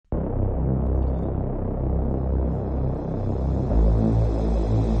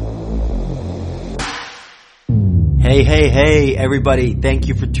Hey, everybody. Thank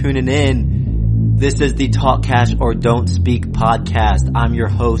you for tuning in. This is the Talk Cash or Don't Speak podcast. I'm your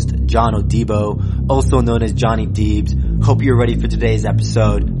host, John Odebo, also known as Johnny Deebs. Hope you're ready for today's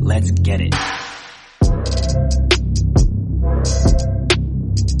episode. Let's get it.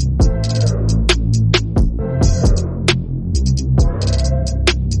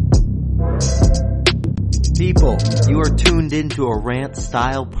 People, you are tuned into a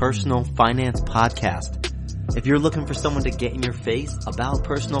rant-style personal finance podcast. If you're looking for someone to get in your face about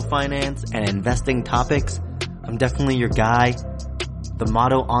personal finance and investing topics, I'm definitely your guy. The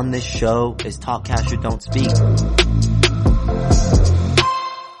motto on this show is Talk Cash or Don't Speak.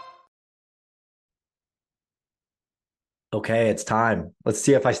 Okay, it's time. Let's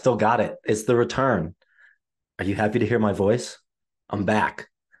see if I still got it. It's the return. Are you happy to hear my voice? I'm back.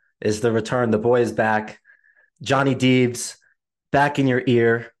 It's the return. The boy is back. Johnny Deebs, back in your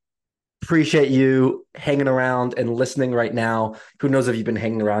ear. Appreciate you hanging around and listening right now. Who knows if you've been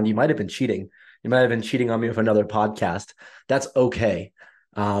hanging around? You might have been cheating. You might have been cheating on me with another podcast. That's okay.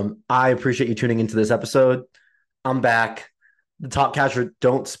 I appreciate you tuning into this episode. I'm back. The Talk Cash or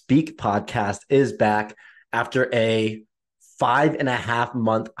Don't Speak podcast is back after a 5.5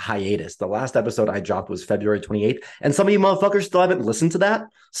 month hiatus. The last episode I dropped was February 28th. And some of you motherfuckers still haven't listened to that.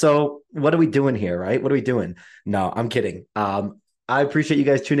 So what are we doing here, right? What are we doing? No, I'm kidding. I appreciate you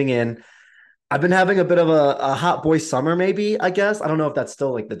guys tuning in. I've been having a bit of a hot boy summer, maybe, I guess. I don't know if that's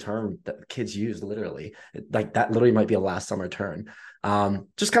still like the term that kids use, literally. Like that literally might be a last summer term.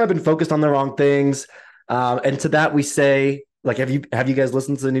 Just kind of been focused on the wrong things. And to that we say, like, have you guys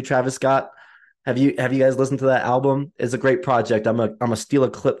listened to the new Travis Scott? Have you guys listened to that album? It's a great project. I'm gonna steal a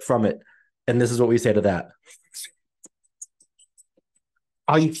clip from it. And this is what we say to that.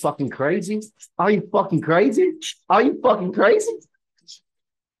 Are you fucking crazy? Are you fucking crazy? Are you fucking crazy?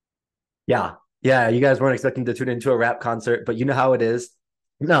 Yeah, you guys weren't expecting to tune into a rap concert, but you know how it is.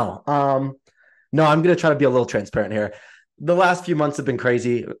 No, I'm gonna try to be a little transparent here. The last few months have been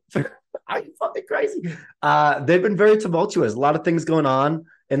crazy. Are you fucking crazy? They've been very tumultuous. A lot of things going on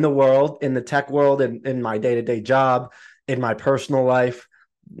in the world, in the tech world, and in my day-to-day job, in my personal life.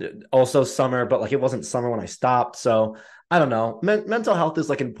 Also summer, but like it wasn't summer when I stopped. So I don't know. Mental health is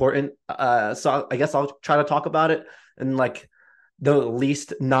like important. So I guess I'll try to talk about it in like the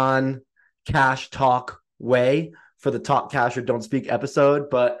least non-cash talk way for the Talk Cash or Don't Speak episode.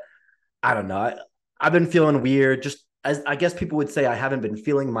 But I don't know. I've been feeling weird. Just as I guess people would say, I haven't been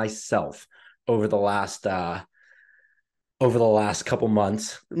feeling myself over the last couple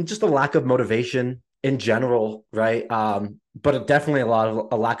months. Just a lack of motivation in general, right? But definitely a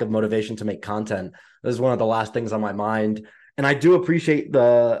lack of motivation to make content. This is one of the last things on my mind. And I do appreciate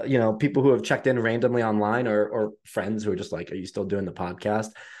the, people who have checked in randomly online or friends who are just like, are you still doing the podcast?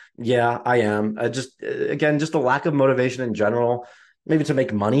 Yeah, I am. Just a lack of motivation in general, maybe to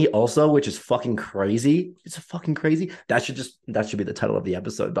make money also, which is fucking crazy. It's fucking crazy. That should be the title of the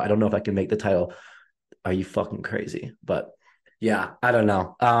episode, but I don't know if I can make the title, Are You Fucking Crazy? But yeah, I don't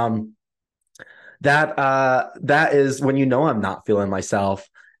know. That is when I'm not feeling myself.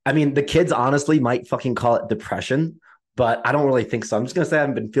 I mean, the kids honestly might fucking call it depression, but I don't really think so. I'm just gonna say I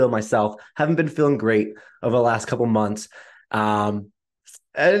haven't been feeling myself, haven't been feeling great over the last couple months.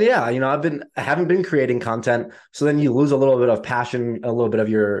 And yeah, I haven't been creating content. So then you lose a little bit of passion, a little bit of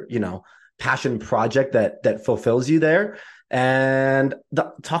your, passion project that fulfills you there. And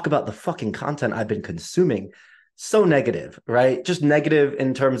talk about the fucking content I've been consuming. So negative, right? Just negative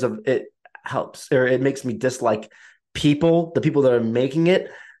in terms of it helps or it makes me dislike the people that are making it.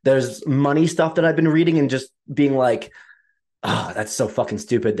 There's money stuff that I've been reading and just being like, oh, that's so fucking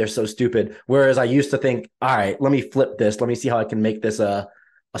stupid. They're so stupid. Whereas I used to think, all right, let me flip this. Let me see how I can make this a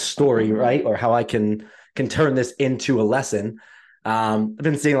story, right? Or how I can turn this into a lesson. I've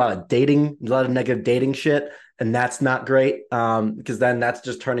been seeing a lot of negative dating shit, and that's not great. Because then that's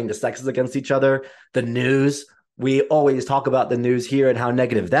just turning the sexes against each other. The news, we always talk about the news here and how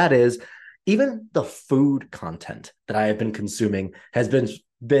negative that is. Even the food content that I have been consuming has been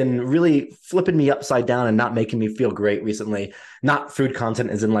really flipping me upside down and not making me feel great recently. Not food content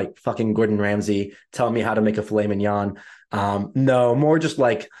as in like fucking Gordon Ramsay telling me how to make a filet mignon. No, more just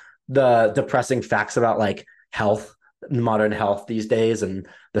like the depressing facts about like health, modern health these days, and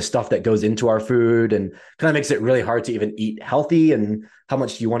the stuff that goes into our food, and kind of makes it really hard to even eat healthy. And how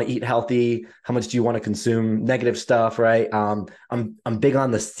much do you want to eat healthy? How much do you want to consume negative stuff, right? I'm big on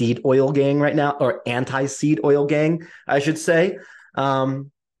the seed oil gang right now, or anti-seed oil gang, I should say.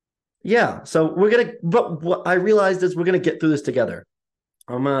 Yeah, so but what I realized is we're gonna get through this together.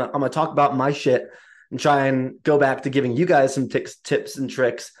 I'm gonna talk about my shit and try and go back to giving you guys some tips and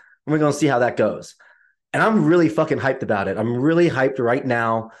tricks, and we're gonna see how that goes. And I'm really fucking hyped about it. I'm really hyped right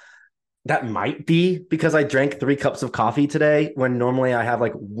now. That might be because I drank 3 cups of coffee today when normally I have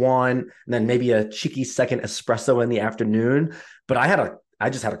like one and then maybe a cheeky second espresso in the afternoon. But I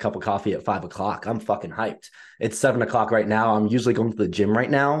just had a cup of coffee at 5 o'clock. I'm fucking hyped. It's 7 o'clock right now. I'm usually going to the gym right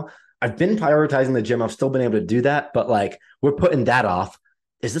now. I've been prioritizing the gym. I've still been able to do that, but like we're putting that off.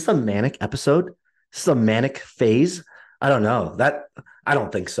 Is this a manic episode? Is this a manic phase? I don't know. I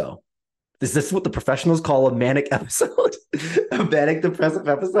don't think so. Is this what the professionals call a manic episode? A manic depressive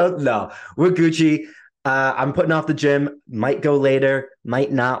episode? No, we're Gucci. I'm putting off the gym. Might go later,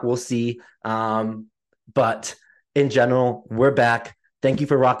 might not. We'll see. But in general, we're back. Thank you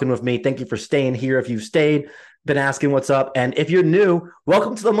for rocking with me. Thank you for staying here. If you've stayed, been asking what's up. And if you're new,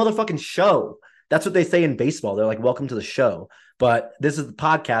 welcome to the motherfucking show. That's what they say in baseball. They're like, welcome to the show. But this is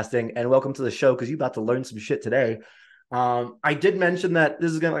podcasting, and welcome to the show because you're about to learn some shit today. I did mention that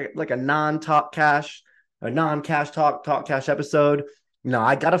this is gonna like a non-talk cash, a non-cash talk cash episode. No,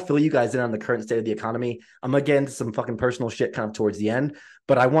 I gotta fill you guys in on the current state of the economy. I'm gonna get into some fucking personal shit kind of towards the end,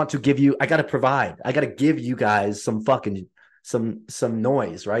 but I want to give you, I gotta give you guys some fucking some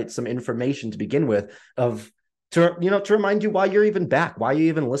noise, right? Some information to begin with to remind you why you're even back, why you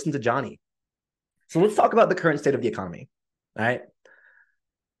even listen to Johnny. So let's talk about the current state of the economy. All right.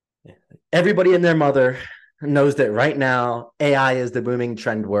 Everybody and their mother knows that right now AI is the booming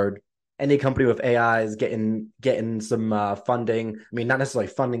trend word. Any company with AI is getting some funding. I mean, not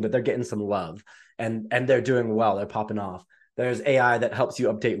necessarily funding, but they're getting some love, and they're doing well. They're popping off. There's AI that helps you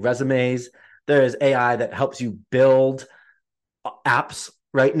update resumes. There's AI that helps you build apps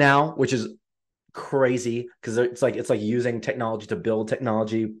right now, which is crazy because it's like using technology to build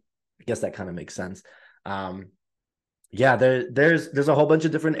technology. I guess that kind of makes sense. Yeah, there's a whole bunch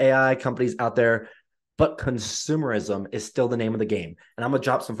of different AI companies out there, but consumerism is still the name of the game. And I'm gonna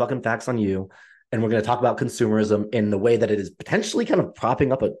drop some fucking facts on you, and we're gonna talk about consumerism in the way that it is potentially kind of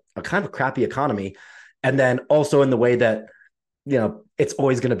propping up a kind of crappy economy, and then also in the way that it's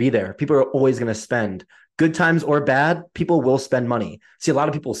always gonna be there. People are always gonna spend. Good times or bad, people will spend money. See, a lot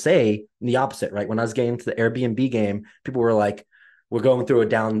of people say the opposite, right? When I was getting into the Airbnb game, people were like, we're going through a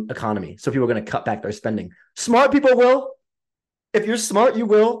down economy. So people are going to cut back their spending. Smart people will. If you're smart, you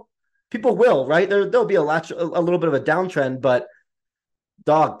will. People will, right? There'll be a little bit of a downtrend, but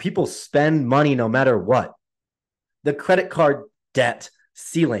dog, people spend money no matter what. The credit card debt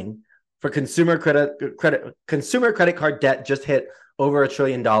ceiling for consumer credit card debt just hit over $1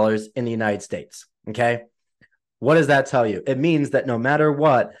 trillion in the United States. Okay. What does that tell you? It means that no matter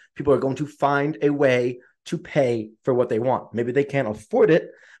what, people are going to find a way to pay for what they want. Maybe they can't afford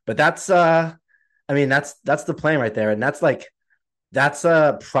it, but that's the plan right there. And that's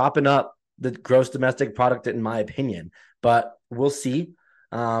propping up the gross domestic product, in my opinion. But we'll see.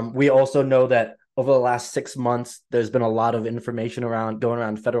 We also know that over the last 6 months, there's been a lot of information going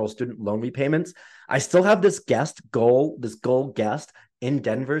around federal student loan repayments. I still have this goal guest in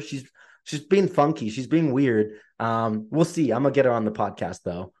Denver. She's being funky. She's being weird. We'll see. I'm gonna get her on the podcast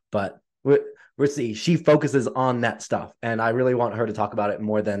though, but we'll see. She focuses on that stuff, and I really want her to talk about it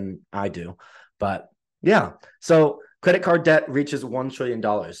more than I do. But yeah, so credit card debt reaches $1 trillion.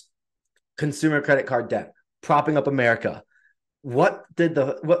 Consumer credit card debt propping up America. Literally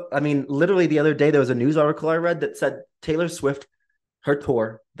the other day there was a news article I read that said Taylor Swift, her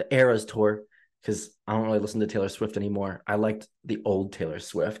tour, the Eras tour, because I don't really listen to Taylor Swift anymore. I liked the old Taylor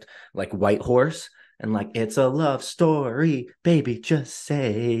Swift, like White Horse and like It's a Love Story, baby, just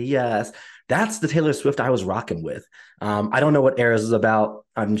say yes. That's the Taylor Swift I was rocking with. I don't know what Eras is about.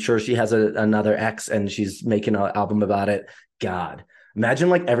 I'm sure she has another ex and she's making an album about it. God, imagine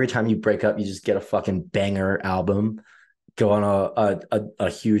like every time you break up, you just get a fucking banger album, go on a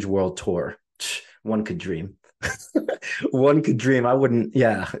huge world tour. One could dream. One could dream. I wouldn't.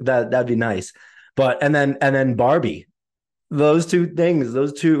 Yeah, that'd be nice. But and then Barbie, those two things,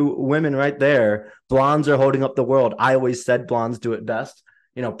 those two women right there, blondes are holding up the world. I always said blondes do it best.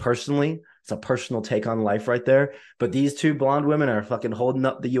 Personally, it's a personal take on life right there. But these two blonde women are fucking holding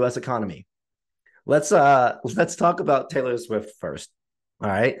up the U.S. economy. Let's talk about Taylor Swift first. All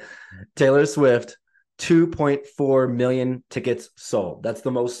right, Taylor Swift, 2.4 million tickets sold. That's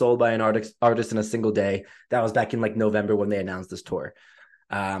the most sold by an artist in a single day. That was back in like November when they announced this tour.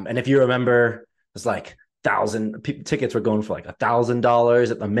 And if you remember, it's like tickets were going for like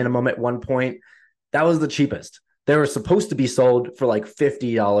 $1,000 at the minimum at one point. That was the cheapest. They were supposed to be sold for like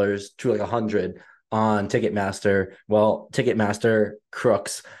 $50 to like $100 on Ticketmaster. Well, Ticketmaster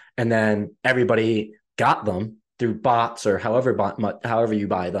crooks, and then everybody got them through bots or however you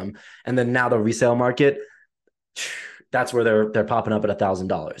buy them, and then now the resale market, that's where they're popping up at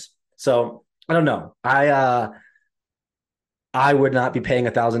 $1,000. So I don't know. I would not be paying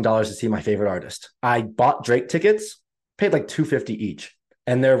 $1,000 to see my favorite artist. I bought Drake tickets, paid like 250 each,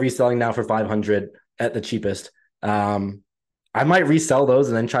 and they're reselling now for 500 at the cheapest. Um, I might resell those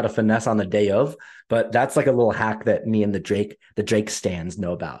and then try to finesse on the day of, but that's like a little hack that me and the Drake stands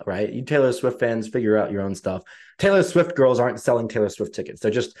know about, right? You Taylor Swift fans figure out your own stuff. Taylor Swift girls aren't selling Taylor Swift tickets.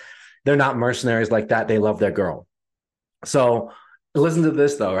 They're not mercenaries like that. They love their girl. So listen to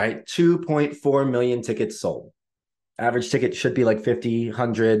this though, right? 2.4 million tickets sold. Average ticket should be like 50,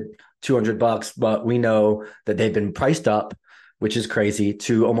 100, $200, but we know that they've been priced up, which is crazy,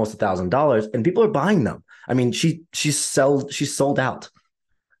 to almost $1,000, and people are buying them. I mean, she's sold out.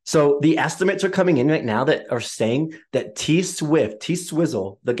 So the estimates are coming in right now that are saying that T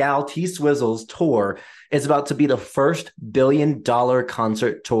Swizzle, the gal T Swizzle's tour is about to be the first $1 billion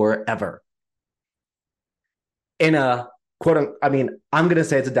concert tour ever in a I mean, I'm going to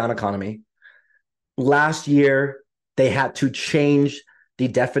say it's a down economy. Last year, they had to change the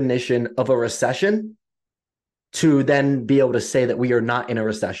definition of a recession to then be able to say that we are not in a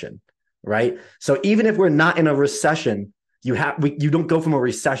recession, right? So even if we're not in a recession, you don't go from a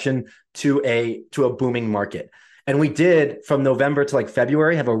recession to a booming market. And we did from November to like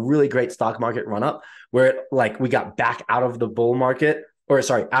February have a really great stock market run up where like we got back out of the bull market, or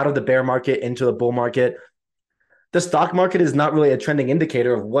sorry, out of the bear market into the bull market. The stock market is not really a trending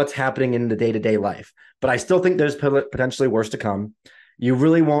indicator of what's happening in the day-to-day life, but I still think there's potentially worse to come. You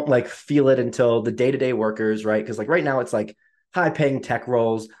really won't like feel it until the day-to-day workers, right? Because like right now it's like high-paying tech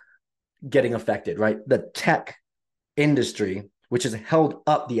roles getting affected, right? The tech industry, which has held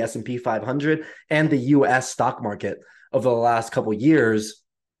up the S&P 500 and the US stock market over the last couple of years,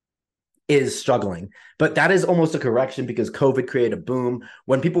 is struggling. But that is almost a correction because COVID created a boom.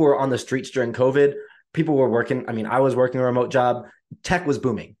 When people were on the streets during COVID, people were working. I mean, I was working a remote job. Tech was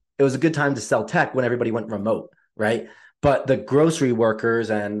booming. It was a good time to sell tech when everybody went remote, right? But the grocery workers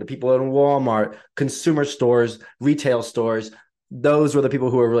and the people in Walmart, consumer stores, retail stores, those were the people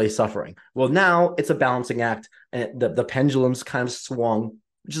who were really suffering. Well, now it's a balancing act, and the pendulum's kind of swung,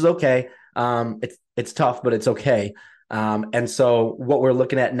 which is okay. It's tough, but it's okay. And so what we're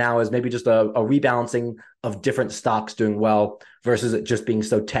looking at now is maybe just a rebalancing of different stocks doing well versus it just being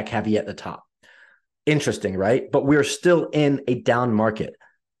so tech heavy at the top. Interesting, right? But we're still in a down market.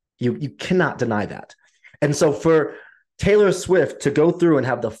 You cannot deny that. And so for Taylor Swift to go through and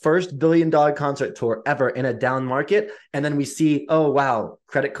have the first $1 billion concert tour ever in a down market, and then we see, oh wow,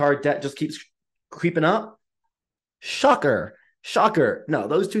 credit card debt just keeps creeping up. Shocker, shocker. No,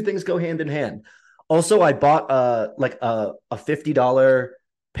 those two things go hand in hand. Also, I bought a $50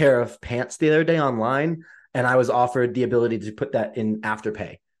 pair of pants the other day online, and I was offered the ability to put that in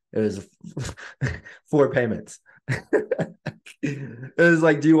Afterpay. It was 4 payments. It was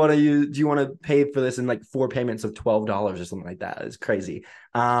like, do you want to pay for this in like 4 payments of $12 or something like that? It's crazy.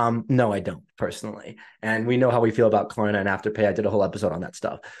 No, I don't personally. And we know how we feel about Klarna and Afterpay. I did a whole episode on that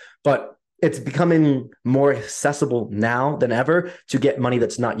stuff. But it's becoming more accessible now than ever to get money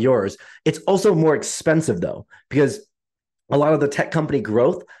that's not yours. It's also more expensive though, because a lot of the tech company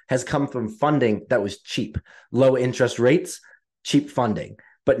growth has come from funding that was cheap, low interest rates, cheap funding.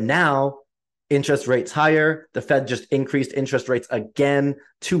 But now interest rates higher. The Fed just increased interest rates again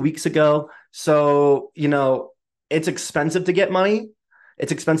 2 weeks ago. So, it's expensive to get money.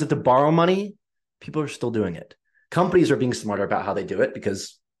 It's expensive to borrow money. People are still doing it. Companies are being smarter about how they do it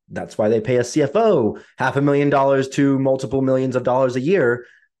because that's why they pay a CFO $500,000 to multiple millions of dollars a year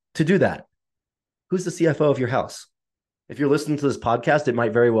to do that. Who's the CFO of your house? If you're listening to this podcast, it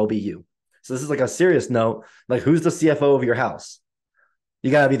might very well be you. So this is like a serious note. Like, who's the CFO of your house? You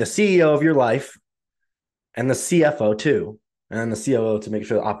got to be the CEO of your life and the CFO too. And the COO to make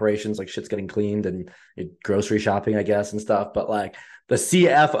sure the operations, like shit's getting cleaned and grocery shopping, I guess, and stuff. But like the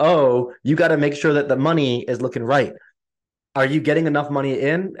CFO, you got to make sure that the money is looking right. Are you getting enough money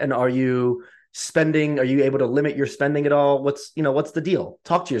in? And are you spending? Are you able to limit your spending at all? What's the deal?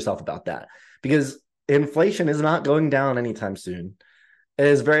 Talk to yourself about that because inflation is not going down anytime soon. It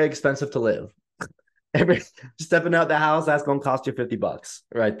is very expensive to live. Every stepping out the house, that's going to cost you $50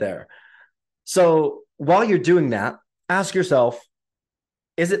 right there. So while you're doing that, ask yourself,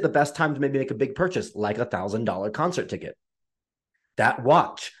 is it the best time to maybe make a big purchase like $1,000 concert ticket? That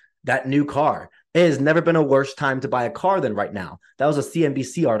watch, that new car. It has never been a worse time to buy a car than right now. That was a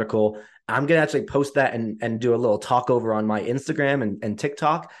CNBC article. I'm going to actually post that and do a little talk over on my Instagram and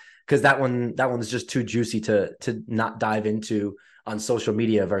TikTok because that one's just too juicy to not dive into on social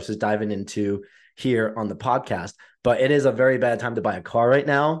media versus diving into here on the podcast. But it is a very bad time to buy a car right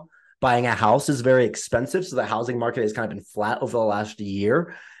now. Buying a house is very expensive. So the housing market has kind of been flat over the last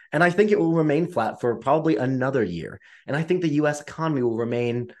year. And I think it will remain flat for probably another year. And I think the US economy will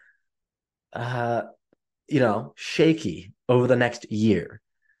remain, uh, shaky over the next year.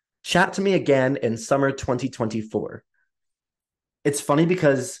 Chat to me again in summer 2024. It's funny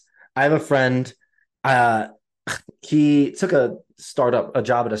because I have a friend, uh, he took a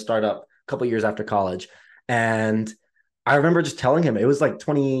job at a startup a couple years after college. And I remember just telling him it was like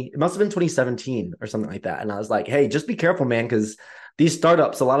it must have been 2017 or something like that. And I was like, hey, just be careful, man, because these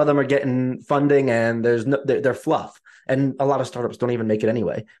startups, a lot of them are getting funding and they're fluff. And a lot of startups don't even make it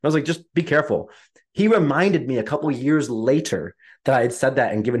anyway. And I was like, just be careful. He reminded me a couple years later that I had said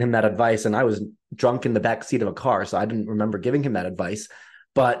that and given him that advice. And I was drunk in the back seat of a car. So I didn't remember giving him that advice.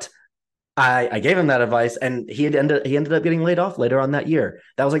 But I gave him that advice, and he ended up getting laid off later on that year.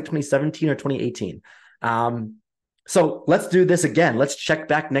 That was like 2017 or 2018. So let's do this again. Let's check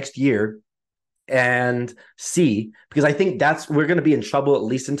back next year and see, because I think we're going to be in trouble at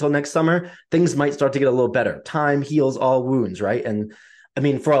least until next summer. Things might start to get a little better. Time heals all wounds, right? And I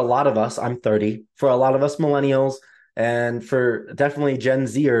mean, for a lot of us, I'm 30. For a lot of us millennials, and for definitely Gen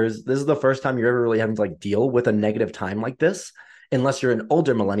Zers, this is the first time you're ever really having to like deal with a negative time like this, unless you're an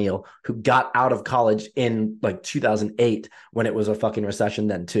older millennial who got out of college in like 2008 when it was a fucking recession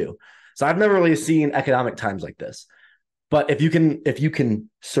then too. So I've never really seen economic times like this. But if you can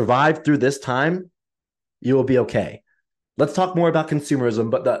survive through this time, you will be okay. Let's talk more about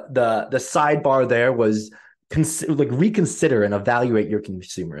consumerism. But the sidebar there was like reconsider and evaluate your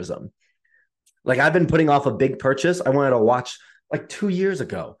consumerism. Like I've been putting off a big purchase. I wanted a watch like 2 years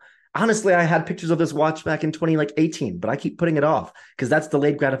ago. Honestly, I had pictures of this watch back in 2018, but I keep putting it off because that's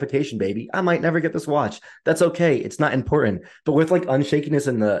delayed gratification, baby. I might never get this watch. That's okay. It's not important. But with like unshakiness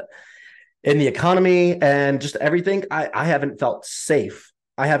in the economy and just everything, I haven't felt safe.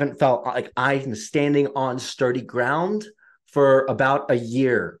 I haven't felt like I'm standing on sturdy ground for about a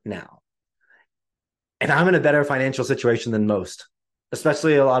year now. And I'm in a better financial situation than most,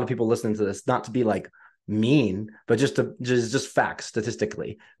 especially a lot of people listening to this, not to be like mean, but just facts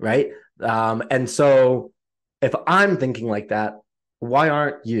statistically, right? And so if I'm thinking like that, why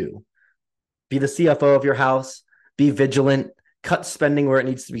aren't you? Be the CFO of your house, be vigilant, cut spending where it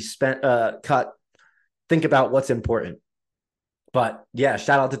needs to be cut, think about what's important. But yeah,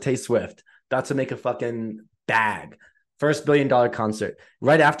 shout out to Tay Swift, about to make a fucking bag. First $1 billion concert.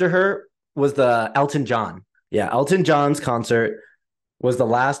 Right after her was the Elton John. Yeah, Elton John's concert was the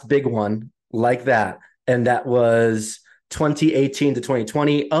last big one like that. And that was 2018 to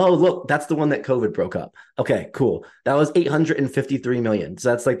 2020. Oh, look, that's the one that COVID broke up. Okay, cool. That was 853 million. So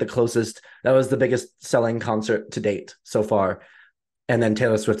that's like the closest, that was the biggest selling concert to date so far. And then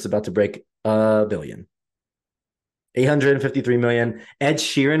Taylor Swift's about to break a billion. 853 million. Ed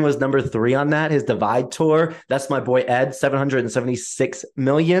Sheeran was number 3 on that. His Divide tour. That's my boy Ed, 776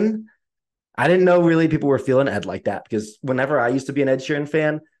 million. I didn't know really people were feeling Ed like that, because whenever I used to be an Ed Sheeran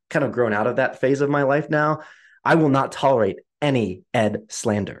fan, kind of grown out of that phase of my life now, I will not tolerate any Ed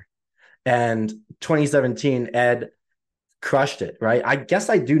slander. And 2017, Ed crushed it, right? I guess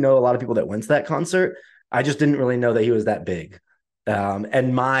I do know a lot of people that went to that concert. I just didn't really know that he was that big.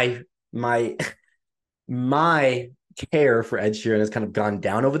 And my my care for Ed Sheeran has kind of gone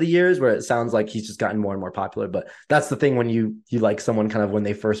down over the years, where it sounds like he's just gotten more and more popular. But that's the thing when you like someone kind of when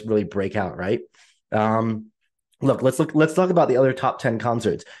they first really break out, right? Let's talk about the other top 10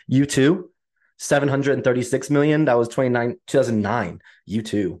 concerts. U2, 736 million. That was 2009.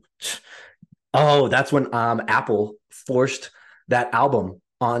 U2. Oh, that's when Apple forced that album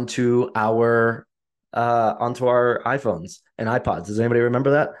onto our iPhones and iPods. Does anybody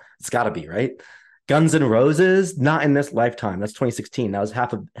remember that? It's got to be, right? Guns N' Roses, not in this lifetime. That's 2016. That was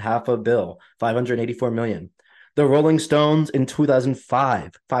half a bill, 584 million. The Rolling Stones in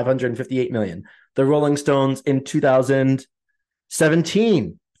 2005, 558 million. The Rolling Stones in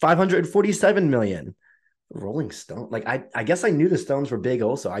 2017, 547 million. Rolling Stone, like I guess I knew the Stones were big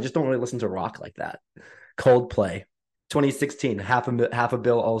also. I just don't really listen to rock like that. Coldplay, 2016, half a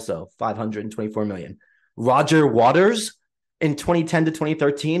bill also, 524 million. Roger Waters in 2010 to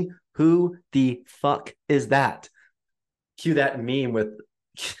 2013. Who the fuck is that? Cue that meme with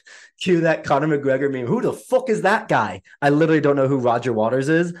cue that Conor McGregor meme. Who the fuck is that guy? I literally don't know who Roger Waters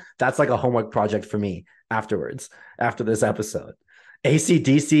is. That's like a homework project for me afterwards, after this episode.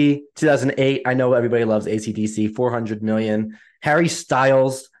 AC/DC 2008. I know everybody loves AC/DC, 400 million. Harry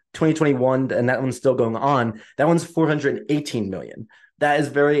Styles 2021, and that one's still going on. That one's 418 million. That is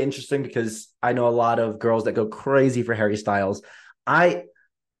very interesting because I know a lot of girls that go crazy for Harry Styles.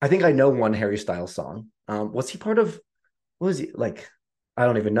 I think I know one Harry Styles song. Was he part of, what was he like? I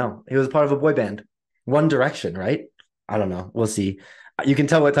don't even know. He was part of a boy band, One Direction, right? I don't know. We'll see. You can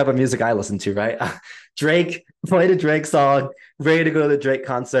tell what type of music I listen to, right? Drake, played a Drake song, ready to go to the Drake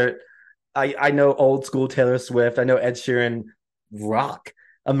concert. I know old school Taylor Swift. I know Ed Sheeran, rock,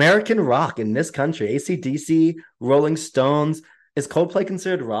 American rock in this country. AC/DC, Rolling Stones. Is Coldplay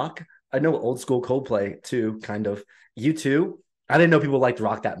considered rock? I know old school Coldplay too, kind of. You too. I didn't know people liked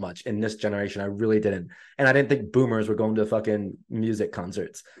rock that much in this generation. I really didn't, and I didn't think boomers were going to fucking music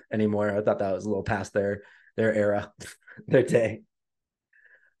concerts anymore. I thought that was a little past their era, their day.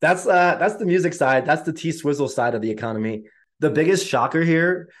 That's the music side. That's the T Swizzle side of the economy. The biggest shocker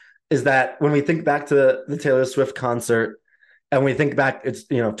here is that when we think back to the Taylor Swift concert and we think back, it's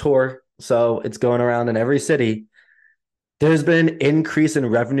tour, so it's going around in every city. There's been an increase in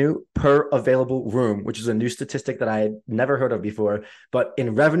revenue per available room, which is a new statistic that I had never heard of before. But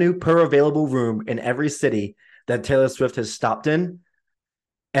in revenue per available room in every city that Taylor Swift has stopped in,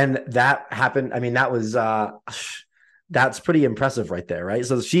 and that happened. I mean, that's pretty impressive right there, right?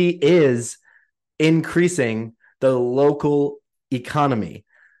 So she is increasing the local economy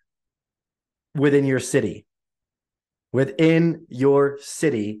within your city. Within your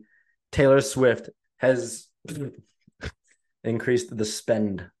city, Taylor Swift has increased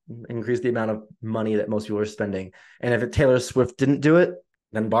the amount of money that most people are spending. And if Taylor Swift didn't do it,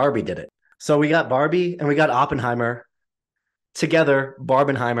 then Barbie did it. So we got Barbie and we got Oppenheimer together,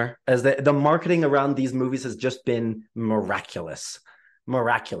 Barbenheimer, as the marketing around these movies has just been miraculous.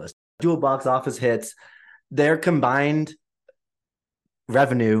 Miraculous. Dual box office hits. Their combined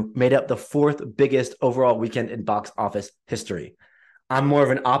revenue made up the fourth biggest overall weekend in box office history. I'm more of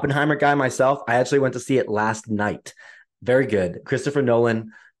an Oppenheimer guy myself. I actually went to see it last night. Very good. Christopher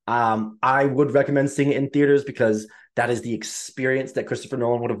Nolan. I would recommend seeing it in theaters because that is the experience that Christopher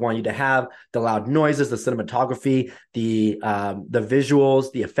Nolan would have wanted you to have. The loud noises, the cinematography, the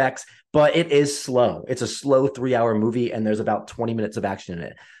visuals, the effects. But it is slow. It's a slow 3-hour movie, and there's about 20 minutes of action in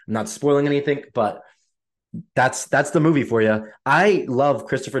it. I'm not spoiling anything, but that's the movie for you. I love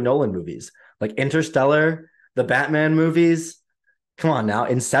Christopher Nolan movies, like Interstellar, the Batman movies. Come on now.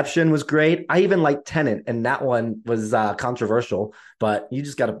 Inception was great. I even like Tenet, and that one was controversial, but you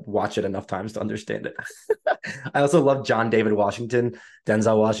just got to watch it enough times to understand it. I also love John David Washington,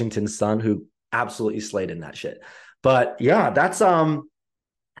 Denzel Washington's son, who absolutely slayed in that shit. But yeah,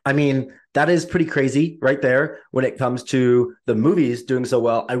 I mean, that is pretty crazy right there when it comes to the movies doing so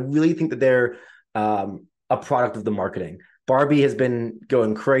well. I really think that they're a product of the marketing. Barbie has been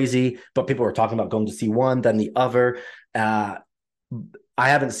going crazy, but people are talking about going to see one, then the other. I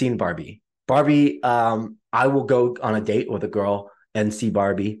haven't seen Barbie. Barbie, I will go on a date with a girl and see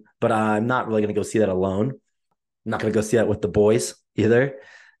Barbie, but I'm not really going to go see that alone. I'm not going to go see that with the boys either.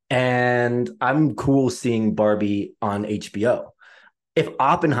 And I'm cool seeing Barbie on HBO. If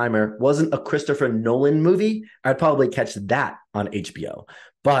Oppenheimer wasn't a Christopher Nolan movie, I'd probably catch that on HBO.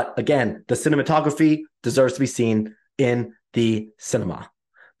 But again, the cinematography deserves to be seen in the cinema.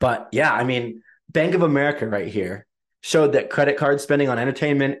 But yeah, I mean, Bank of America right here showed that credit card spending on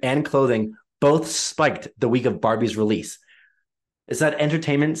entertainment and clothing both spiked the week of Barbie's release. It said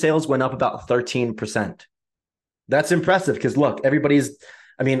entertainment sales went up about 13%. That's impressive because look,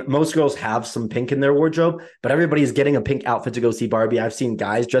 most girls have some pink in their wardrobe, but everybody's getting a pink outfit to go see Barbie. I've seen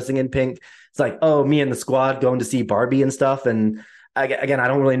guys dressing in pink. It's like, oh, me and the squad going to see Barbie and stuff. And again, I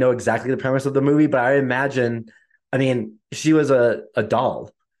don't really know exactly the premise of the movie, but I imagine, she was a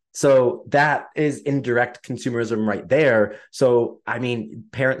doll. So that is indirect consumerism right there. So,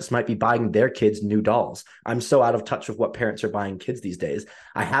 parents might be buying their kids new dolls. I'm so out of touch with what parents are buying kids these days.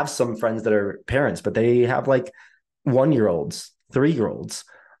 I have some friends that are parents, but they have like 1-year-olds, 3-year-olds.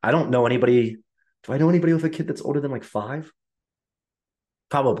 I don't know anybody. Do I know anybody with a kid that's older than like 5?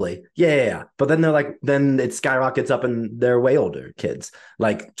 Probably. Yeah. But then it skyrockets up and they're way older kids,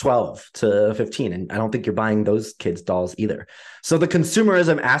 like 12 to 15. And I don't think you're buying those kids dolls either. So the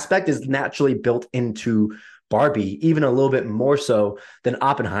consumerism aspect is naturally built into Barbie, even a little bit more so than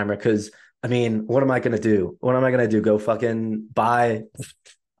Oppenheimer. Because, what am I going to do? What am I going to do? Go fucking buy.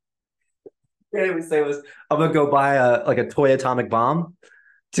 What we say was, I'm going to go buy a toy atomic bomb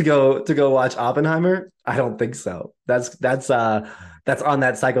to go watch Oppenheimer? I don't think so. That's on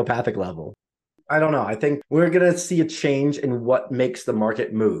that psychopathic level. I don't know. I think we're gonna see a change in what makes the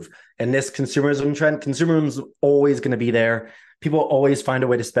market move. And this consumerism trend, consumerism is always going to be there. People always find a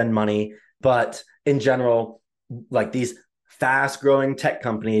way to spend money, but in general, like these fast growing tech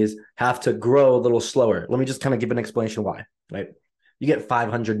companies have to grow a little slower. Let me just kind of give an explanation why. Right? You get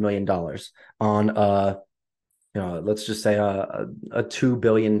 $500 million on let's just say a $2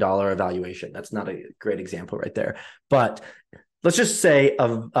 billion evaluation. That's not a great example right there. But let's just say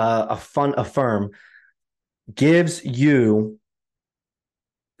a firm gives you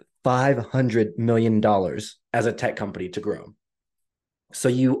 $500 million as a tech company to grow. So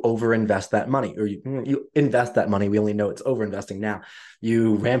you overinvest that money, or you invest that money. We only know it's overinvesting now.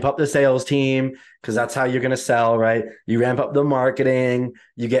 You ramp up the sales team because that's how you're going to sell, right? You ramp up the marketing,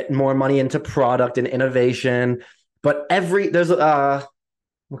 you get more money into product and innovation. But there's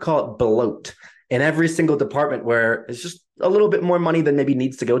we call it bloat in every single department where it's just a little bit more money than maybe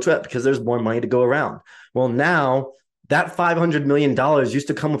needs to go to it because there's more money to go around. Well, now that $500 million used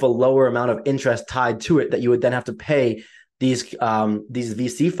to come with a lower amount of interest tied to it that you would then have to pay these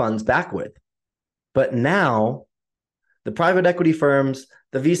VC funds back with. But now the private equity firms,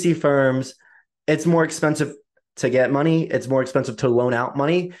 the VC firms, it's more expensive to get money. It's more expensive to loan out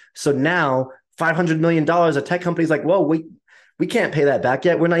money. So now $500 million, a tech company's like, whoa, we can't pay that back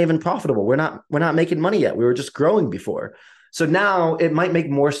yet. We're not even profitable. We're not making money yet. We were just growing before. So now it might make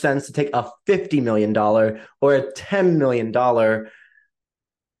more sense to take a $50 million or a $10 million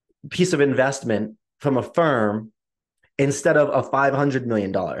piece of investment from a firm instead of a $500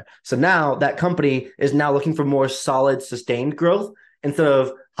 million. So now that company is now looking for more solid, sustained growth instead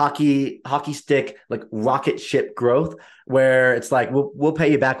of hockey stick, like rocket ship growth, where it's like, we'll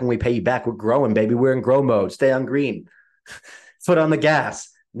pay you back when we pay you back. We're growing, baby. We're in grow mode. Stay on green. Foot on the gas.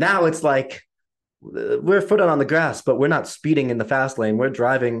 Now it's like we're foot on the grass, but we're not speeding in the fast lane. We're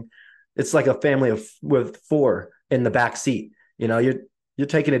driving. It's like a family with four in the back seat. You're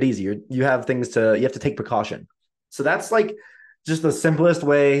taking it easy. You have to take precaution. So that's like just the simplest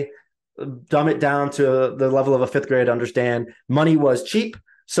way, dumb it down to the level of a fifth grade to understand. Money was cheap,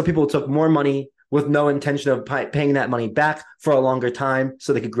 so people took more money with no intention of paying that money back for a longer time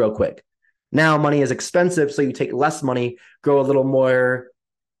so they could grow quick. Now money is expensive, so you take less money, grow a little more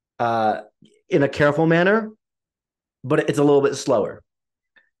in a careful manner, but it's a little bit slower.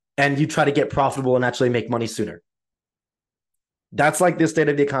 And you try to get profitable and actually make money sooner. That's like the state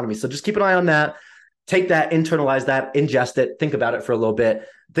of the economy. So just keep an eye on that. Take that, internalize that, ingest it, think about it for a little bit.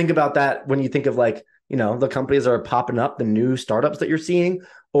 Think about that when you think of the companies that are popping up, the new startups that you're seeing,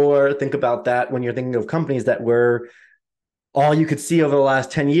 or think about that when you're thinking of companies that were all you could see over the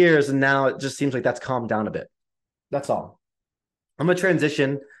last 10 years. And now it just seems like that's calmed down a bit. That's all. I'm going to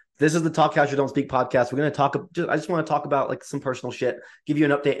transition. This is the Talk Casual Don't Speak podcast. We're going to talk. I just want to talk about like some personal shit, give you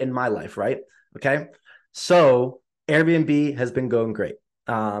an update in my life, right? Okay. So Airbnb has been going great.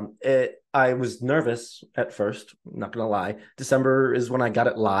 I was nervous at first, I'm not gonna lie. December is when I got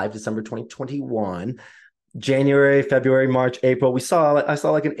it live, December 2021. January, February, March, April, I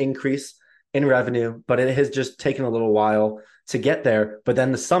saw like an increase in revenue, but it has just taken a little while to get there. But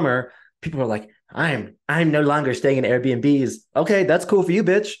then the summer, people are like, I'm no longer staying in Airbnbs. Okay, that's cool for you,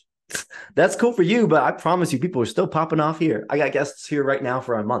 bitch. That's cool for you, but I promise you, people are still popping off here. I got guests here right now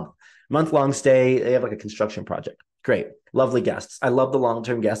for a month-long stay. They have like a construction project. Great. Lovely guests. I love the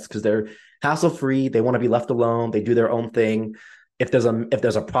long-term guests because they're hassle-free. They want to be left alone. They do their own thing. If there's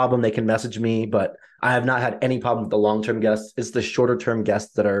a problem, they can message me, but I have not had any problem with the long-term guests. It's the shorter-term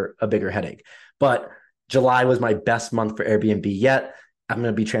guests that are a bigger headache. But July was my best month for Airbnb yet. I'm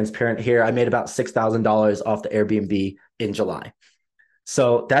going to be transparent here. I made about $6,000 off the Airbnb in July.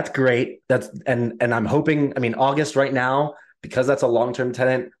 So that's great. And I'm hoping, August right now, because that's a long-term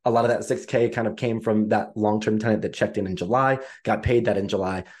tenant, a lot of that 6K kind of came from that long-term tenant that checked in July, got paid that in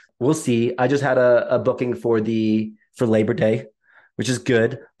July. We'll see. I just had a booking for Labor Day, which is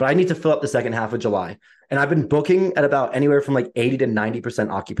good, but I need to fill up the second half of July. And I've been booking at about anywhere from like 80 to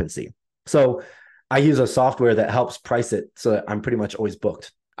 90% occupancy. So I use a software that helps price it so that I'm pretty much always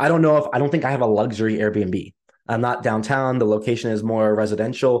booked. I don't think I have a luxury Airbnb. I'm not downtown. The location is more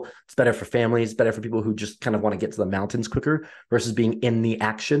residential. It's better for families, better for people who just kind of want to get to the mountains quicker versus being in the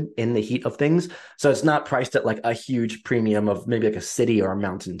action, in the heat of things. So it's not priced at like a huge premium of maybe like a city or a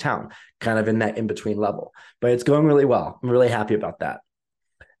mountain town, kind of in that in-between level. But it's going really well. I'm really happy about that.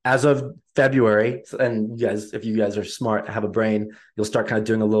 As of February, and if you guys are smart, have a brain, you'll start kind of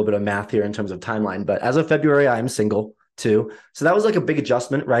doing a little bit of math here in terms of timeline. But as of February, I am single too. So that was like a big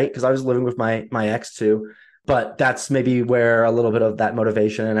adjustment, right? Because I was living with my ex too. But that's maybe where a little bit of that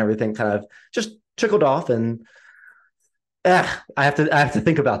motivation and everything kind of just trickled off. And I have to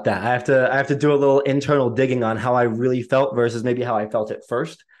think about that. I have to do a little internal digging on how I really felt versus maybe how I felt at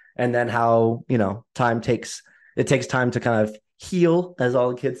first. And then how, it takes time to kind of heal, as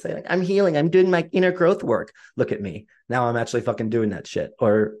all the kids say. Like, I'm healing. I'm doing my inner growth work. Look at me. Now I'm actually fucking doing that shit.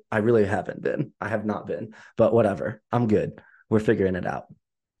 Or I really haven't been. I have not been. But whatever. I'm good. We're figuring it out.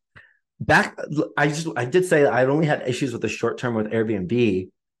 I did say that I only had issues with the short term with Airbnb.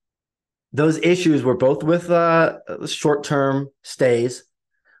 Those issues were both with short term stays.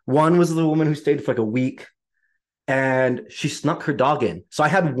 One was the woman who stayed for like a week, and she snuck her dog in. So I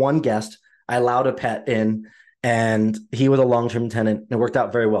had one guest. I allowed a pet in, and he was a long-term tenant. And it worked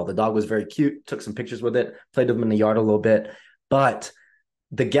out very well. The dog was very cute. Took some pictures with it. Played with him in the yard a little bit. But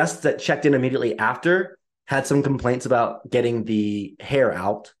the guests that checked in immediately after had some complaints about getting the hair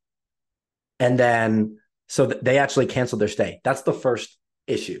out, and then so they actually canceled their stay. That's the first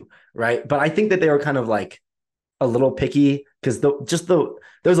issue, right? But I think that they were kind of like a little picky because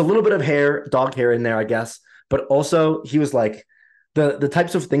there's a little bit of hair, dog hair in there, I guess. But also he was like the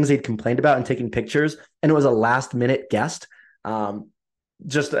types of things he'd complained about and taking pictures, and it was a last minute guest. Um,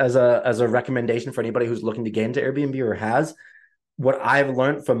 just as a recommendation for anybody who's looking to get into Airbnb or has, what I've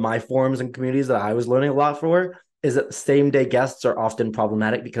learned from my forums and communities that I was learning a lot for is that same day guests are often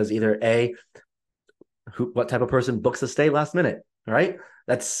problematic because either A, what type of person books a stay last minute, right?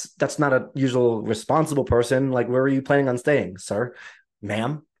 That's not a usual responsible person. Like, where were you planning on staying, sir,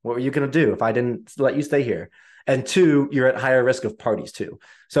 ma'am? What were you going to do if I didn't let you stay here? And two, you're at higher risk of parties too.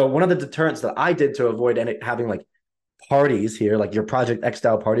 So one of the deterrents that I did to avoid having like parties here, like your Project X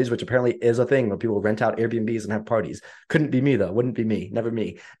style parties, which apparently is a thing where people rent out Airbnbs and have parties. Couldn't be me though. Wouldn't be me. Never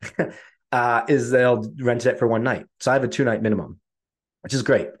me. Is they'll rent it for one night. So I have a 2-night minimum, which is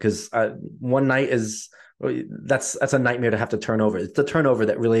great because one night is that's a nightmare to have to turn over. It's the turnover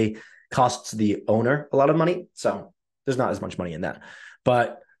that really costs the owner a lot of money. So there's not as much money in that.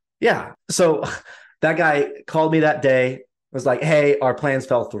 But yeah, so that guy called me that day, was like, hey, our plans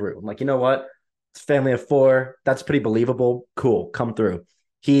fell through. I'm like, you know what? It's a family of 4. That's pretty believable. Cool, come through.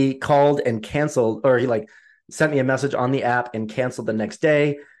 He called and canceled, or he like sent me a message on the app and canceled the next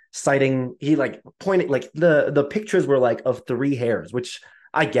day, citing he like pointed like the pictures were like of 3 hairs, which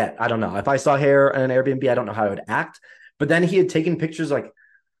I get. I don't know. If I saw hair in an Airbnb, I don't know how I would act. But then he had taken pictures like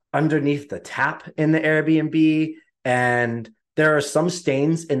underneath the tap in the Airbnb, and there are some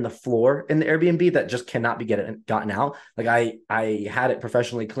stains in the floor in the Airbnb that just cannot be gotten out. Like I had it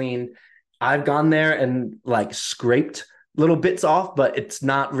professionally cleaned. I've gone there and like scraped little bits off, but it's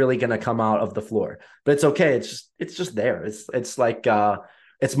not really going to come out of the floor. But it's okay. It's just there. It's like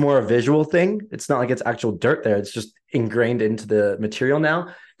it's more a visual thing. It's not like it's actual dirt there. It's just ingrained into the material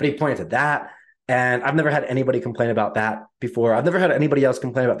now. But he pointed to that. And I've never had anybody complain about that before. I've never had anybody else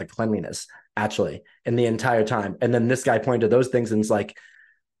complain about the cleanliness, actually, in the entire time. And then this guy pointed to those things and it's like,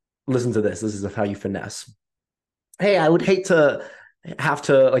 listen to this. This is how you finesse. Hey, I would hate to have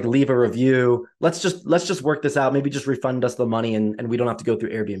to like leave a review. Let's just work this out. Maybe just refund us the money and we don't have to go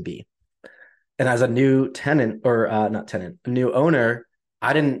through Airbnb. And as a new tenant or not tenant, a new owner,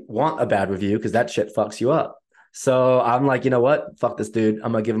 I didn't want a bad review because that shit fucks you up. So I'm like, you know what? Fuck this dude.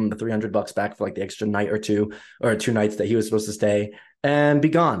 I'm gonna give him the $300 back for like the extra night or 2 or 2 nights that he was supposed to stay and be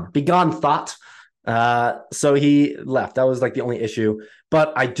gone. Be gone, thought. So he left. That was like the only issue.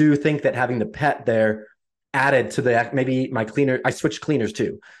 But I do think that having the pet there added to the maybe my cleaner. I switched cleaners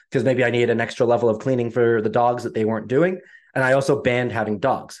too because maybe I needed an extra level of cleaning for the dogs that they weren't doing. And I also banned having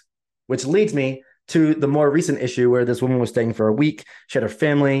dogs, which leads me to the more recent issue where this woman was staying for a week. She had her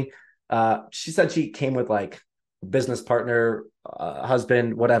family. She said she came with like business partner,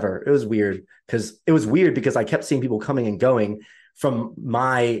 husband, whatever. It was weird because I kept seeing people coming and going from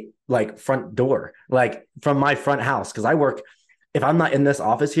my like front door, like from my front house. Cause I work, if I'm not in this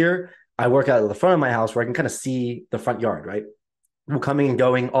office here, I work out of the front of my house where I can kind of see the front yard, right? People coming and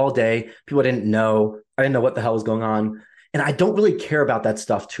going all day. People I didn't know what the hell was going on. And I don't really care about that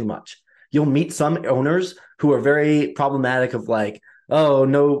stuff too much. You'll meet some owners who are very problematic of like, oh,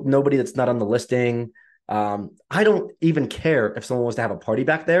 no, nobody that's not on the listing. I don't even care if someone wants to have a party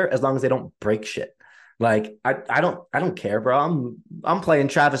back there as long as they don't break shit. Like I don't care, bro. I'm playing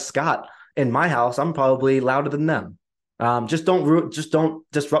Travis Scott in my house. I'm probably louder than them. Just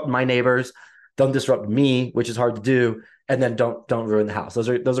don't disrupt my neighbors. Don't disrupt me, which is hard to do. And then don't ruin the house. Those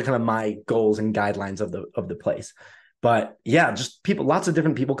are kind of my goals and guidelines of the place. But yeah, just people, lots of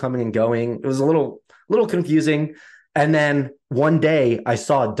different people coming and going. It was a little confusing. And then one day I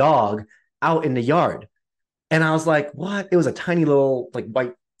saw a dog out in the yard. And I was like, what? It was a tiny little like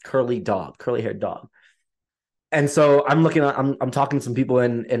white curly haired dog. And so I'm talking to some people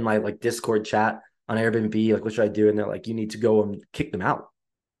in my like Discord chat on Airbnb, like what should I do? And they're like, you need to go and kick them out.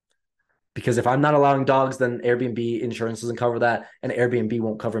 Because if I'm not allowing dogs, then Airbnb insurance doesn't cover that. And Airbnb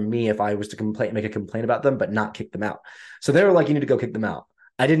won't cover me if I was to make a complaint about them, but not kick them out. So they were like, you need to go kick them out.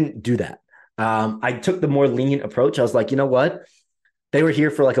 I didn't do that. I took the more lenient approach. I was like, you know what? They were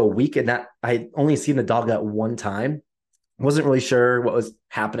here for like a week and that I had only seen the dog that one time. Wasn't really sure what was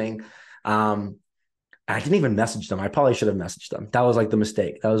happening. I didn't even message them. I probably should have messaged them. That was like the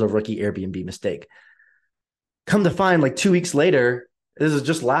mistake. That was a rookie Airbnb mistake. Come to find like 2 weeks later, this is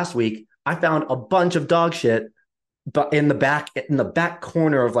just last week, I found a bunch of dog shit but in the back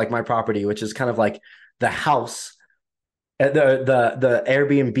corner of like my property, which is kind of like the house, the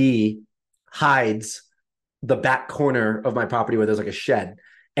Airbnb hides the back corner of my property where there's like a shed,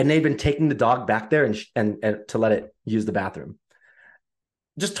 and they've been taking the dog back there and to let it use the bathroom.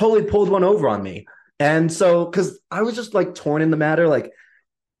 Just totally pulled one over on me. And so, because I was just like torn in the matter, like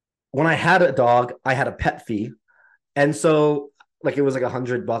when I had a dog, I had a pet fee, and so like it was like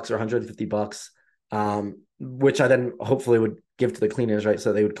 $100 or $150, which I then hopefully would give to the cleaners, right?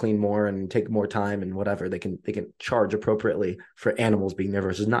 So they would clean more and take more time and whatever. They can charge appropriately for animals being there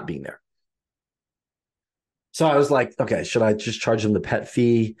versus not being there. So I was like, okay, should I just charge them the pet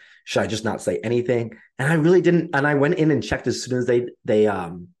fee? Should I just not say anything? And I really didn't. And I went in and checked as soon as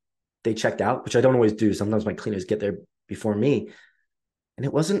they checked out, which I don't always do. Sometimes my cleaners get there before me, and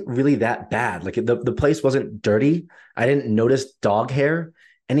it wasn't really that bad. Like the place wasn't dirty. I didn't notice dog hair,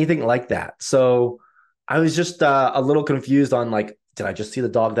 anything like that. So I was just a little confused on like, did I just see the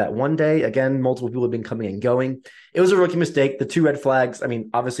dog that one day? Again, multiple people have been coming and going. It was a rookie mistake. The two red flags. I mean,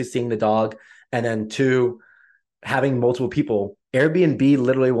 obviously seeing the dog, and then two, having multiple people. Airbnb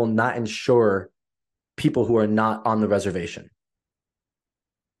literally will not insure people who are not on the reservation.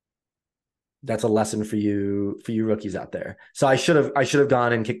 That's a lesson for you rookies out there. So I should have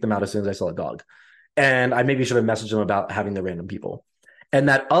gone and kicked them out as soon as I saw a dog. And I maybe should have messaged them about having the random people. And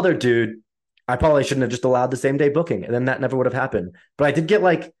that other dude, I probably shouldn't have just allowed the same day booking. And then that never would have happened. But I did get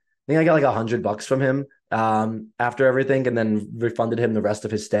like, I think I got like $100 from him after everything, and then refunded him the rest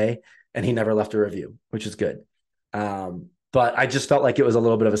of his stay. And he never left a review, which is good. But I just felt like it was a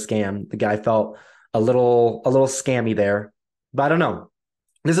little bit of a scam. The guy felt a little scammy there. But I don't know.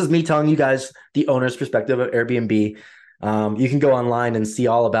 This is me telling you guys the owner's perspective of Airbnb. You can go online and see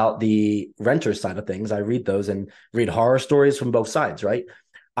all about the renter side of things. I read those and read horror stories from both sides, right?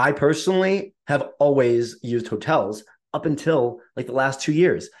 I personally have always used hotels up until like the last 2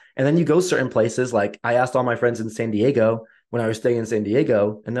 years. And then you go certain places, like I asked all my friends in San Diego when I was staying in San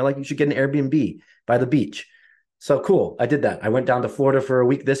Diego, and they're like, you should get an Airbnb by the beach. So cool. I did that. I went down to Florida for a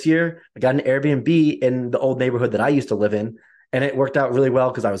week this year. I got an Airbnb in the old neighborhood that I used to live in, and it worked out really well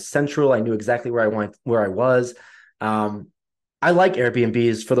because I was central. I knew exactly where I was. Um, I like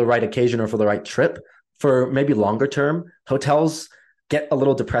Airbnbs for the right occasion or for the right trip. For maybe longer term, hotels get a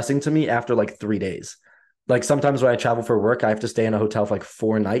little depressing to me after like 3 days. Like sometimes when I travel for work, I have to stay in a hotel for like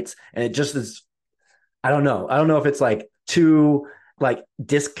 4 nights, and it just is. I don't know. I don't know if it's like too like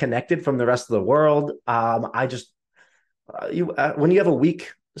disconnected from the rest of the world. I just you when you have a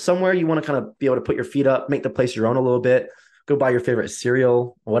week somewhere, you want to kind of be able to put your feet up, make the place your own a little bit, go buy your favorite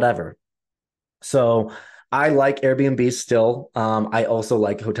cereal, whatever. So I like Airbnb still. I also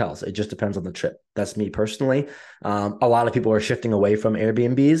like hotels. It just depends on the trip. That's me personally. A lot of people are shifting away from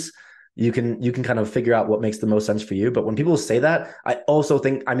Airbnbs. You can kind of figure out what makes the most sense for you. But when people say that, I also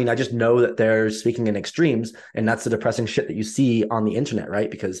think, I mean, I just know that they're speaking in extremes, and that's the depressing shit that you see on the internet,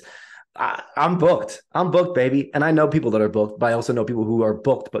 right? Because I'm booked. I'm booked, baby. And I know people that are booked, but I also know people who are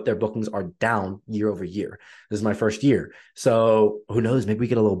booked, but their bookings are down year over year. This is my first year. So who knows? Maybe we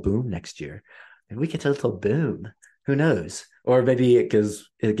get a little boom next year. Maybe we get a little boom. Who knows? Or maybe because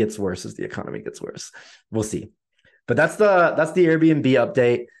it gets worse as the economy gets worse. We'll see. But that's the Airbnb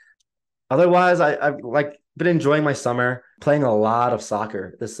update. Otherwise, I've like been enjoying my summer, playing a lot of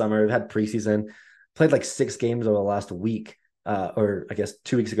soccer this summer. I've had preseason, played like 6 games over the last week. Or I guess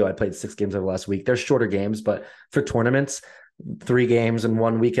 2 weeks ago, I played 6 games over the last week. They're shorter games, but for tournaments, 3 games in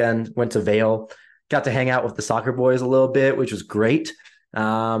one weekend. Went to Vale, got to hang out with the soccer boys a little bit, which was great.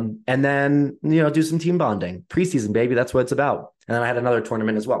 And then do some team bonding. Preseason, baby, that's what it's about. And then I had another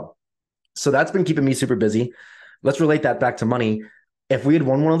tournament as well. So that's been keeping me super busy. Let's relate that back to money. If we had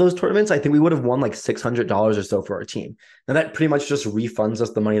won one of those tournaments, I think we would have won like $600 or so for our team. Now that pretty much just refunds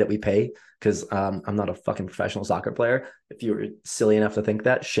us the money that we pay, because I'm not a fucking professional soccer player. If you were silly enough to think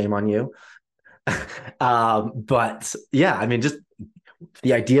that, shame on you. But yeah, I mean, just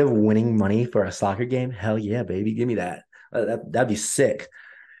the idea of winning money for a soccer game, hell yeah, baby, give me that. That'd be sick.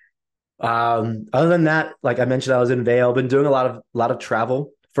 Other than that, like I mentioned, I was in Vail, been doing a lot of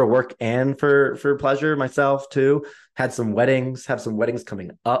travel for work and for pleasure myself too. Had some weddings, have some weddings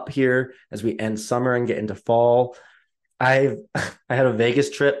coming up here as we end summer and get into fall. I I had a Vegas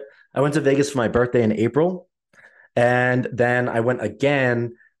trip. I went to Vegas for my birthday in April, and then I went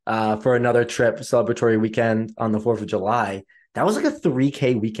again for another trip, celebratory weekend on the 4th of July. That was like a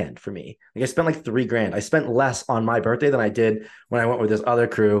 3K weekend for me. Like I spent like 3 grand. I spent less on my birthday than I did when I went with this other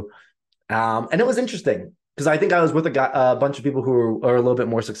crew. And it was interesting because I think I was with a bunch of people who are a little bit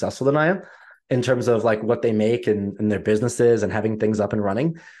more successful than I am. in terms of like what they make and their businesses and having things up and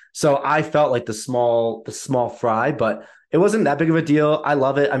running. So I felt like the small fry, but it wasn't that big of a deal. I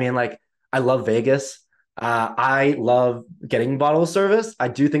love it. I mean, like I love Vegas. I love getting bottle service. I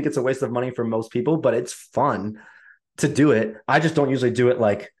do think it's a waste of money for most people, but it's fun to do it. I just don't usually do it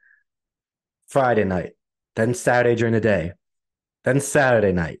like Friday night, then Saturday during the day, then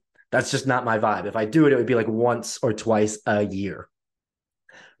Saturday night. That's just not my vibe. If I do it, it would be like once or twice a year.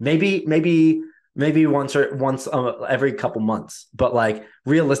 Maybe once every couple months. But like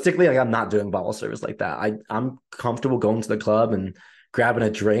realistically, like I'm not doing bottle service like that. I'm comfortable going to the club and grabbing a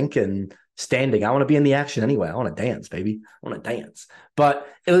drink and standing. I want to be in the action anyway. I want to dance, baby. I want to dance. But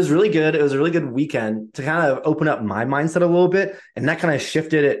it was really good. It was a really good weekend to kind of open up my mindset a little bit. And that kind of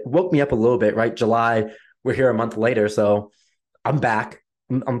shifted it, woke me up a little bit, right? July, we're here a month later. So I'm back.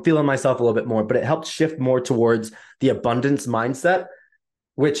 I'm feeling myself a little bit more, but it helped shift more towards the abundance mindset,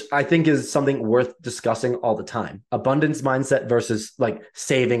 which I think is something worth discussing all the time. Abundance mindset versus like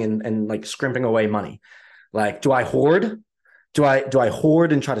saving and like scrimping away money. Like, do I hoard? Do I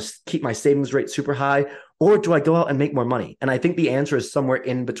hoard and try to keep my savings rate super high, or do I go out and make more money? And I think the answer is somewhere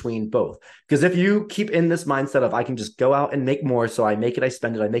in between both. Because if you keep in this mindset of I can just go out and make more, so I make it, I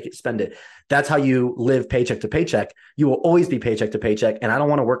spend it, I make it, spend it. That's how you live paycheck to paycheck. You will always be paycheck to paycheck, and I don't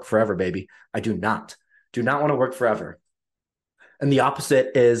want to work forever, baby. I do not want to work forever. And the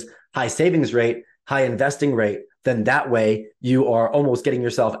opposite is high savings rate, high investing rate. Then that way you are almost getting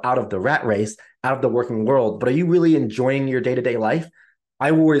yourself out of the rat race, out of the working world. But are you really enjoying your day-to-day life?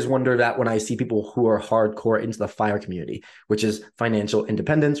 I always wonder that when I see people who are hardcore into the FIRE community, which is financial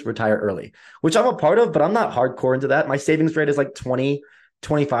independence, retire early, which I'm a part of, but I'm not hardcore into that. My savings rate is like 25%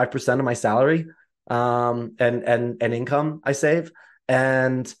 of my salary and income I save.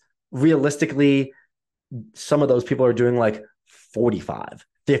 And realistically, some of those people are doing like 45,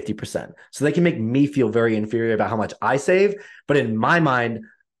 50%. So they can make me feel very inferior about how much I save. But in my mind,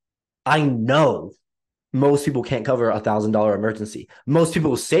 I know most people can't cover $1,000 emergency. Most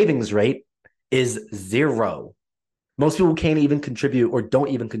people's savings rate is zero. Most people can't even contribute or don't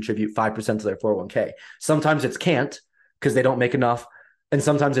even contribute 5% to their 401k. Sometimes it's can't because they don't make enough. And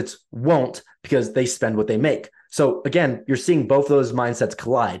sometimes it's won't because they spend what they make. So again, you're seeing both those mindsets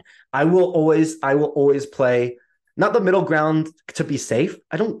collide. I will always play not the middle ground to be safe.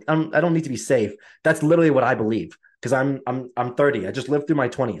 I don't need to be safe. That's literally what I believe because I'm 30. I just lived through my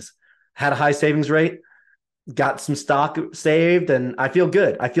 20s, had a high savings rate, got some stock saved, and I feel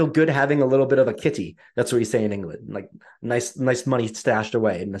good. I feel good having a little bit of a kitty. That's what you say in England, like nice money stashed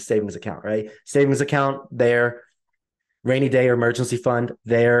away in the savings account, right? Savings account there, rainy day or emergency fund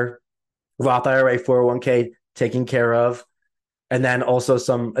there, Roth IRA, 401k taken care of, and then also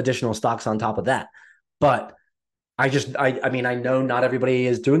some additional stocks on top of that. But I mean, I know not everybody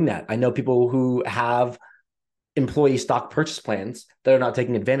is doing that. I know people who have employee stock purchase plans that are not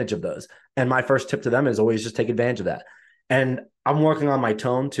taking advantage of those. And my first tip to them is always just take advantage of that. And I'm working on my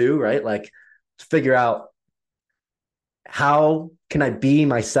tone too, right? Like to figure out how can I be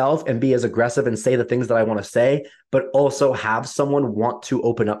myself and be as aggressive and say the things that I want to say, but also have someone want to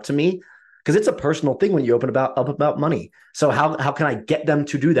open up to me because it's a personal thing when you open up about money. So how can I get them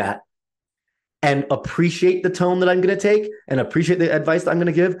to do that and appreciate the tone that I'm going to take and appreciate the advice that I'm going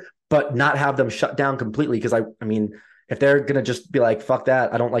to give, but not have them shut down completely? Because I mean, if they're going to just be like, fuck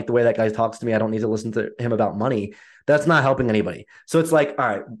that, I don't like the way that guy talks to me, I don't need to listen to him about money, that's not helping anybody. So it's like, all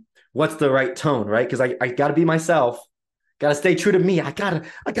right, what's the right tone, right? Because I got to be myself, got to stay true to me. I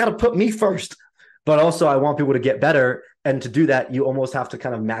gotta put me first. But also I want people to get better. And to do that, you almost have to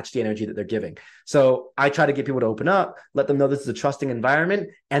kind of match the energy that they're giving. So I try to get people to open up, let them know this is a trusting environment,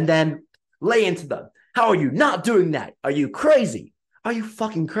 and then lay into them. How are you not doing that? Are you crazy? Are you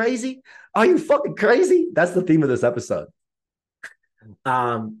fucking crazy? Are you fucking crazy? That's the theme of this episode.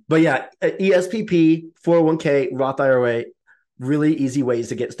 But yeah, ESPP, 401k, Roth IRA, really easy ways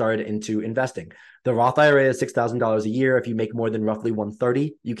to get started into investing. The Roth IRA is $6,000 a year. If you make more than roughly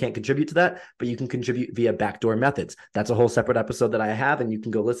 130, you can't contribute to that, but you can contribute via backdoor methods. That's a whole separate episode that I have, and you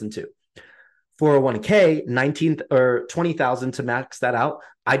can go listen to. 401k, 19 or 20,000 to max that out.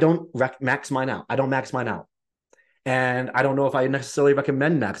 I don't max mine out. I don't max mine out. And I don't know if I necessarily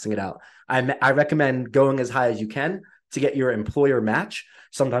recommend maxing it out. I recommend going as high as you can to get your employer match.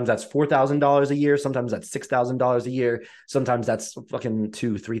 Sometimes that's $4,000 a year. Sometimes that's $6,000 a year. Sometimes that's fucking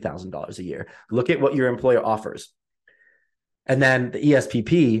 $3,000 a year. Look at what your employer offers. And then the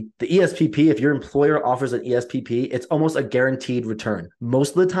ESPP, if your employer offers an ESPP, it's almost a guaranteed return.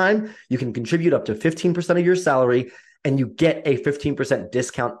 Most of the time, you can contribute up to 15% of your salary and you get a 15%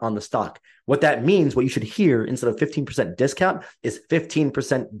 discount on the stock. What that means, what you should hear instead of 15% discount is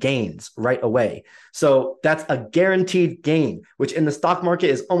 15% gains right away. So that's a guaranteed gain, which in the stock market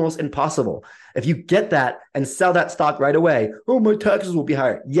is almost impossible. If you get that and sell that stock right away, oh, my taxes will be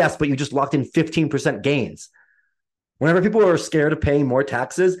higher. Yes, but you just locked in 15% gains. Whenever people are scared of paying more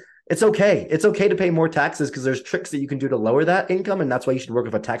taxes, it's okay. It's okay to pay more taxes because there's tricks that you can do to lower that income. And that's why you should work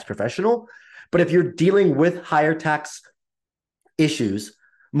with a tax professional. But if you're dealing with higher tax issues,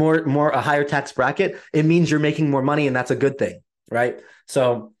 more a higher tax bracket, it means you're making more money, and that's a good thing, right?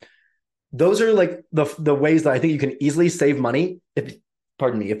 So those are like the ways that I think you can easily save money.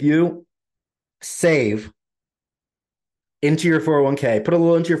 If you save into your 401k, put a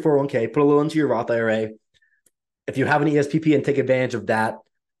little into your 401k, put a little into your Roth IRA. If you have an ESPP and take advantage of that,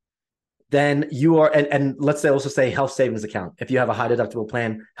 then you are, and let's say also say health savings account. If you have a high deductible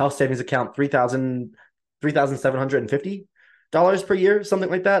plan, health savings account, $3,750 per year, something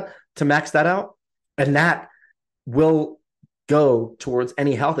like that, to max that out. And that will go towards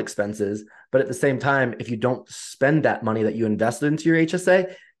any health expenses. But at the same time, if you don't spend that money that you invested into your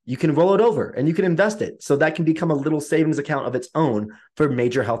HSA, you can roll it over and you can invest it. So that can become a little savings account of its own for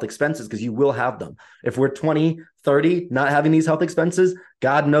major health expenses, because you will have them. If we're 20, 30, not having these health expenses,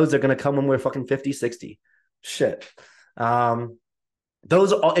 God knows they're going to come when we're fucking 50, 60. Shit.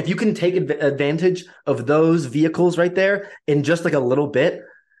 If you can take advantage of those vehicles right there in just like a little bit,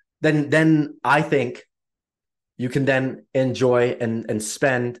 then I think you can then enjoy and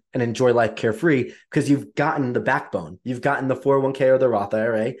spend and enjoy life carefree, because you've gotten the backbone. You've gotten the 401k or the Roth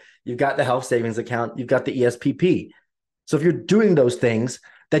IRA. You've got the health savings account. You've got the ESPP. So if you're doing those things,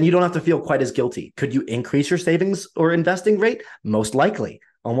 then you don't have to feel quite as guilty. Could you increase your savings or investing rate? Most likely.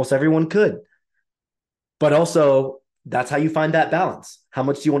 Almost everyone could. But also, that's how you find that balance. How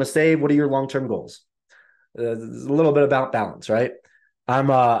much do you want to save? What are your long-term goals? There's a little bit about balance, right?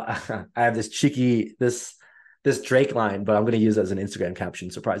 I have this Drake line, but I'm going to use it as an Instagram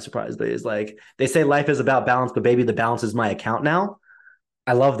caption. Surprise, surprise. But it's like, they say life is about balance, but baby, the balance is my account now.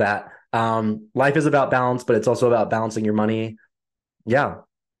 I love that. Life is about balance, but it's also about balancing your money. Yeah.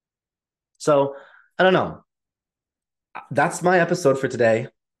 So I don't know. That's my episode for today.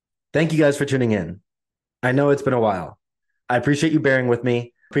 Thank you guys for tuning in. I know it's been a while. I appreciate you bearing with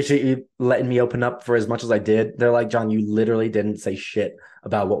me. Appreciate you letting me open up for as much as I did. They're like, John, you literally didn't say shit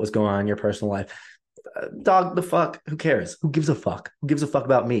about what was going on in your personal life. Dog, the fuck? Who cares? Who gives a fuck? Who gives a fuck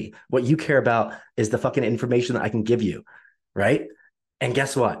about me? What you care about is the fucking information that I can give you, right? And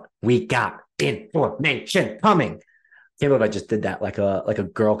guess what? We got information coming. Can't believe I just did that like a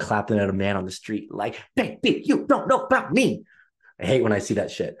girl clapping at a man on the street, like, baby, you don't know about me. I hate when I see that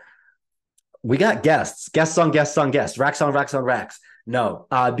shit. We got guests on guests on guests, racks on racks on racks. No,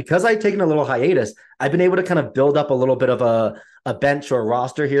 because I've taken a little hiatus, I've been able to kind of build up a little bit of a bench or a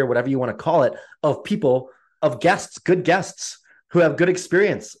roster here, whatever you want to call it, of people, of guests, good guests who have good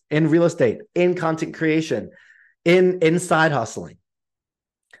experience in real estate, in content creation, in side hustling.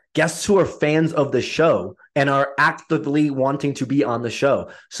 Guests who are fans of the show and are actively wanting to be on the show.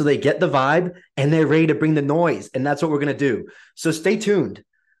 So they get the vibe and they're ready to bring the noise. And that's what we're going to do. So stay tuned.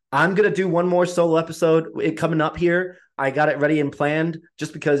 I'm going to do one more solo episode coming up here. I got it ready and planned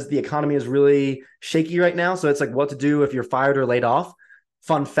just because the economy is really shaky right now. So it's like what to do if you're fired or laid off.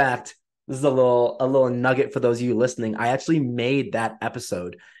 Fun fact, this is a little nugget for those of you listening. I actually made that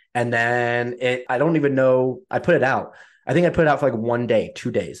episode, and then I don't even know, I put it out. I think I put it out for like 1 day,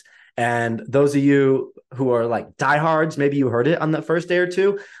 2 days. And those of you who are like diehards, maybe you heard it on the first day or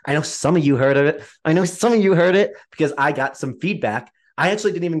two. I know some of you heard of it. I know some of you heard it because I got some feedback. I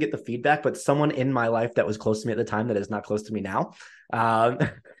actually didn't even get the feedback, but someone in my life that was close to me at the time that is not close to me now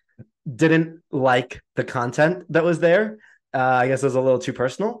didn't like the content that was there. I guess it was a little too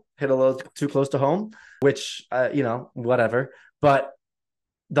personal, hit a little too close to home, which, whatever. But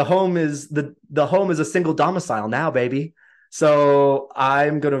the home is a single domicile now, baby. So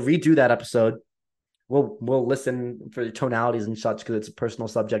I'm going to redo that episode. We'll listen for the tonalities and such because it's a personal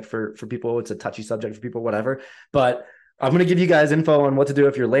subject for people. It's a touchy subject for people, whatever. But I'm going to give you guys info on what to do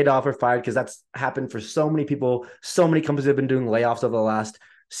if you're laid off or fired, because that's happened for so many people. So many companies have been doing layoffs over the last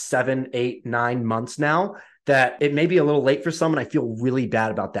 7, 8, 9 months now that it may be a little late for some, and I feel really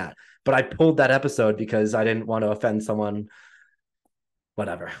bad about that. But I pulled that episode because I didn't want to offend someone.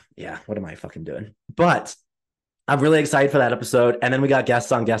 Whatever. Yeah, what am I fucking doing? But I'm really excited for that episode. And then we got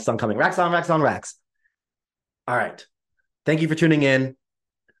guests on coming. Racks on racks on racks. All right. Thank you for tuning in.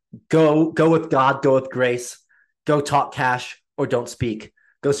 Go with God. Go with grace. Go talk cash or don't speak.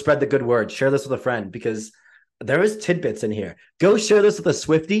 Go spread the good word. Share this with a friend because there is tidbits in here. Go share this with a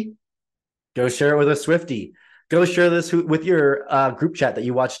Swiftie. Go share it with a Swiftie. Go share this with your group chat that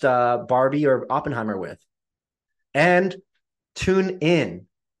you watched Barbie or Oppenheimer with. And tune in.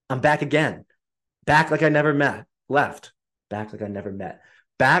 I'm back again. Back like I never met. Left. Back like I never met.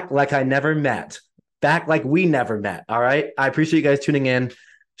 Back like I never met. Back like we never met. All right. I appreciate you guys tuning in.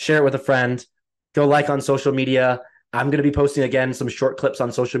 Share it with a friend. Go like on social media. I'm going to be posting again some short clips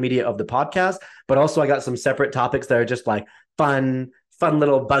on social media of the podcast, but also I got some separate topics that are just like fun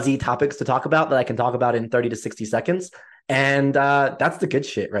little buzzy topics to talk about that I can talk about in 30 to 60 seconds. And that's the good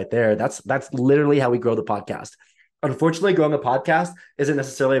shit right there. That's literally how we grow the podcast. Unfortunately, growing a podcast isn't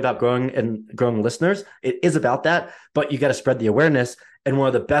necessarily about growing listeners. It is about that, but you got to spread the awareness. And one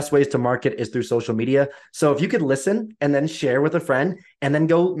of the best ways to market is through social media. So if you could listen and then share with a friend and then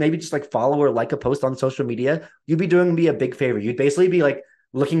go maybe just like follow or like a post on social media, you'd be doing me a big favor. You'd basically be like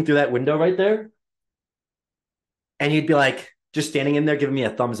looking through that window right there and you'd be like just standing in there giving me a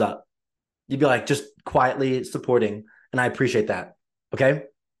thumbs up. You'd be like just quietly supporting. And I appreciate that. Okay.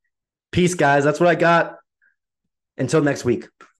 Peace, guys. That's what I got. Until next week.